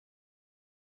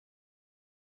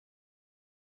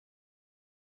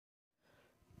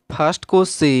First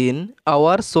question.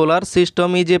 Our solar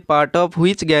system is a part of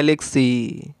which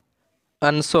galaxy?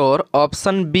 Answer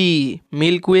option B.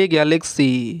 Milky Way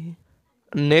galaxy.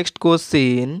 Next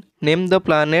question. Name the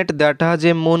planet that has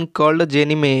a moon called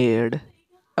Ganymede.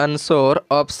 Answer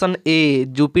option A.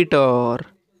 Jupiter.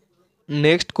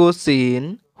 Next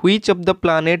question. Which of the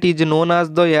planet is known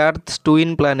as the Earth's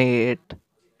twin planet?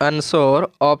 Answer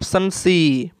option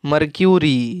C.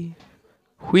 Mercury.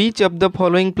 Which of the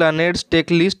following planets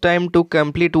take least time to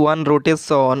complete one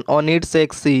rotation on its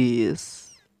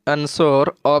axis? Answer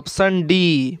option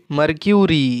D.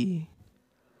 Mercury.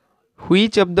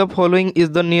 Which of the following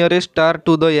is the nearest star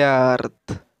to the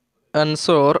Earth?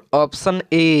 Answer option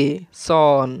A.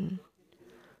 Sun.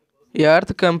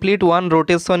 Earth complete one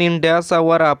rotation in dash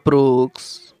hour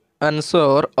approx.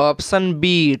 Answer option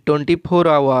B. 24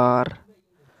 hour.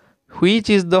 Which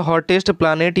is the hottest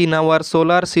planet in our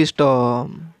solar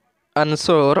system?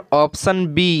 Answer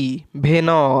option B.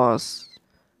 Venus.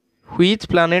 Which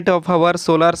planet of our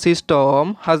solar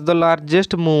system has the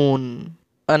largest moon?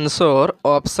 Answer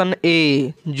option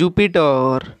A.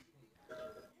 Jupiter.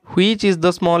 Which is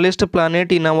the smallest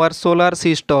planet in our solar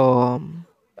system?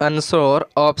 Answer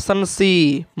option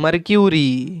C.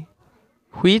 Mercury.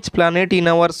 Which planet in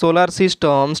our solar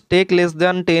system take less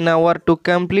than 10 hours to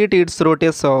complete its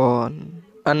rotation?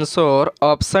 Answer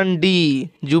option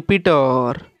D.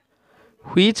 Jupiter.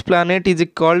 Which planet is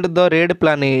called the red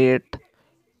planet?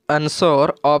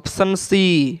 Answer option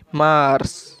C.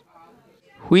 Mars.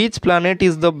 Which planet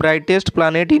is the brightest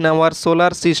planet in our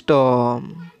solar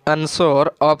system?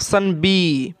 Answer option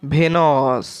B.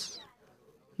 Venus.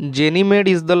 Ganymede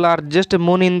is the largest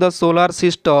moon in the solar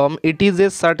system. It is a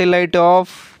satellite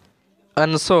of.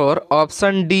 Answer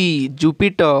option D.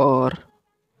 Jupiter.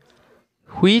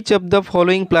 Which of the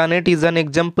following planet is an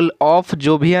example of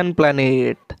Jovian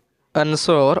Planet?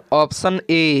 Answer option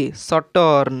A.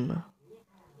 Saturn.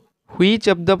 Which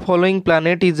of the following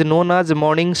planet is known as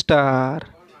morning star?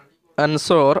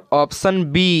 Answer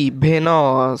option B.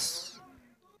 Venus.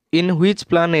 In which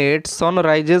planet sun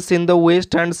rises in the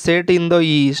west and set in the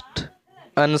east?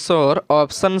 Answer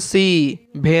option C.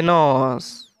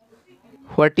 Venus.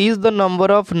 What is the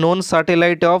number of known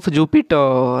satellites of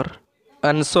Jupiter?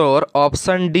 Answer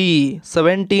option D.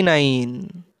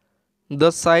 79.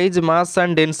 The size, mass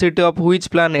and density of which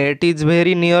planet is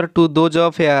very near to those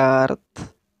of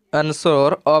Earth?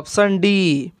 Answer option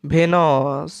D.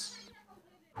 Venus.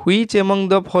 Which among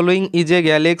the following is a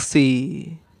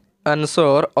galaxy?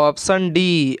 Answer option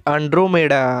D.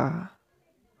 Andromeda.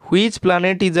 Which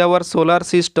planet is our solar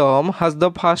system has the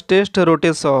fastest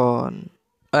rotation?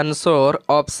 Answer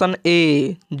option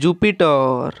A.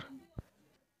 Jupiter.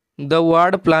 The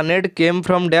word planet came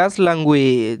from dash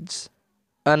language?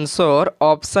 Answer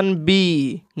option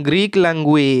B. Greek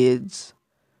language.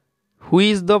 Who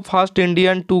is the first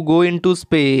Indian to go into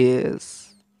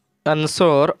space?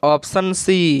 Answer option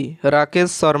C.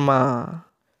 Rakesh Sharma.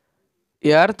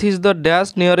 Earth is the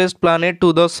dash nearest planet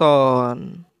to the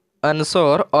sun.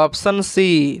 Answer option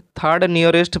C. Third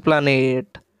nearest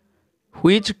planet.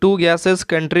 Which two gases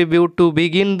contribute to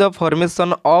begin the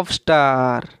formation of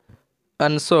star?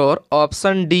 Answer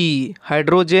option D.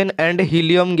 Hydrogen and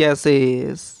helium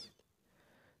gases.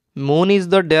 Moon is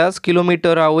the dash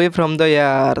kilometer away from the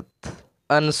Earth.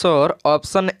 Answer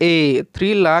option A.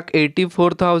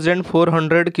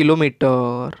 3,84,400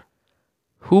 kilometer.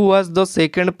 Who was the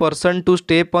second person to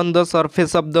step on the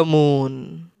surface of the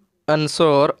moon?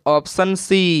 Answer option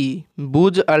C.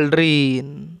 Buzz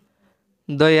Aldrin.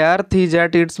 The Earth is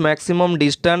at its maximum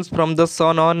distance from the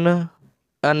Sun on.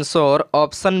 Answer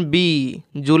option B.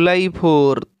 July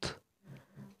 4th.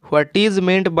 What is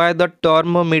meant by the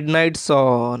term midnight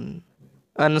sun?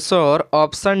 Answer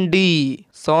option D.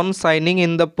 Sun shining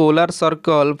in the polar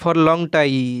circle for long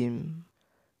time.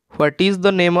 What is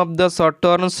the name of the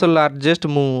Saturn's largest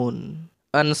moon?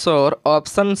 Answer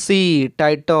option C.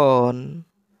 Titan.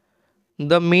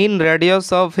 The mean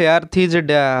radius of Earth is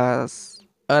dash.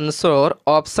 Answer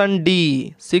option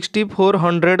D.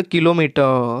 6,400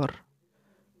 kilometer.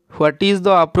 What is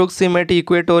the approximate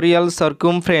equatorial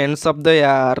circumference of the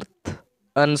Earth?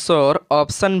 Answer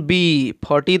option B.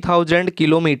 40,000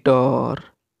 kilometer.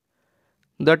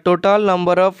 The total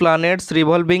number of planets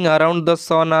revolving around the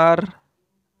Sun are.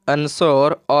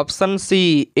 Answer option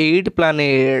C. 8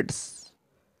 planets.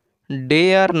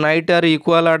 Day or night are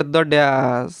equal at the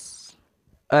dash.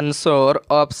 Answer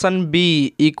option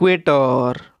B.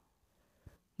 Equator.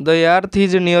 The Earth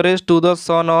is nearest to the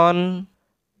Sun on.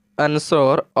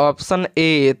 Answer option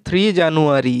A. 3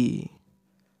 January.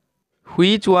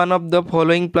 Which one of the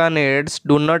following planets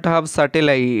do not have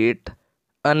satellite?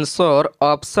 Answer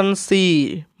option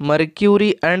C,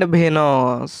 Mercury and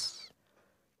Venus.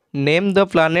 Name the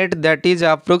planet that is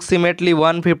approximately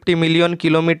 150 million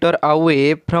km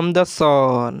away from the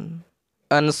Sun.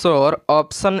 Answer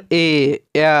option A,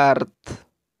 Earth.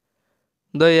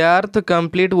 The Earth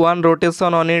complete one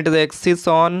rotation on its axis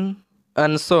on.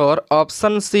 Answer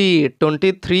option C,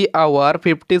 23 hour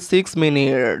 56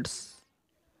 minutes.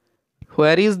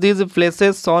 Where is these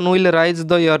places sun will rise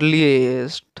the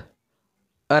earliest?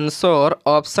 Answer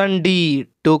option D,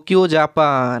 Tokyo,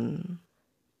 Japan.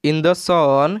 In the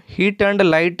sun, heat and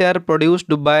light are produced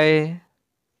by.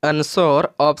 Answer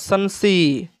option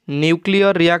C,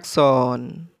 nuclear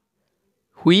reaction.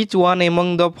 Which one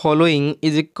among the following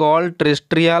is called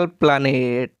terrestrial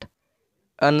planet?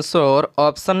 Answer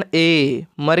option A,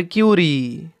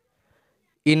 Mercury.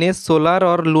 In a solar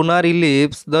or lunar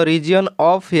ellipse, the region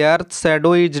of Earth's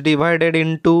shadow is divided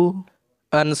into.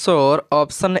 Answer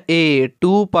option A,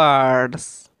 two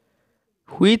parts.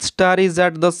 Which star is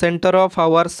at the center of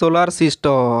our solar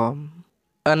system?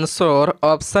 Answer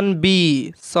option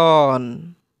B,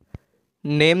 Sun.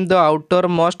 Name the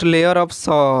outermost layer of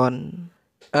Sun.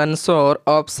 Answer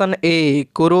option A,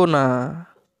 corona.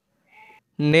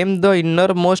 Name the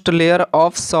innermost layer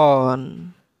of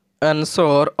Sun.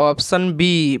 Answer option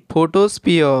B,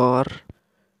 photosphere.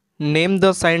 Name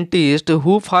the scientist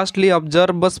who firstly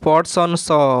observed spots on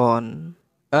Sun.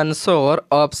 Answer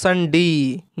option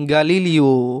D,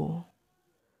 Galileo.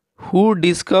 Who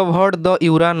discovered the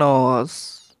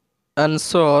Uranus?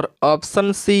 Answer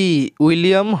option C,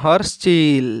 William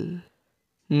Herschel.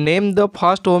 Name the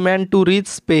first woman to reach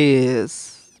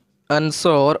space.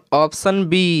 Answer option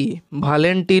B,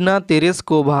 Valentina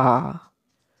Tereshkova.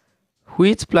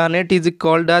 Which planet is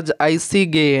called as icy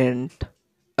giant?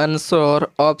 Answer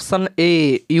option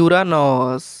A,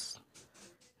 Uranus.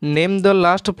 Name the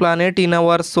last planet in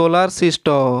our solar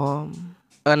system.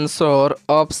 Answer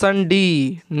option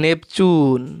D,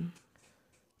 Neptune.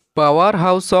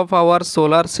 Powerhouse of our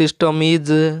solar system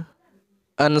is.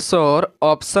 Answer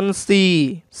option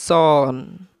C,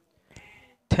 Sun.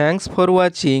 Thanks for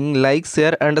watching. Like,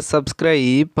 share and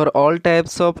subscribe for all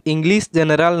types of English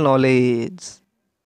general knowledge.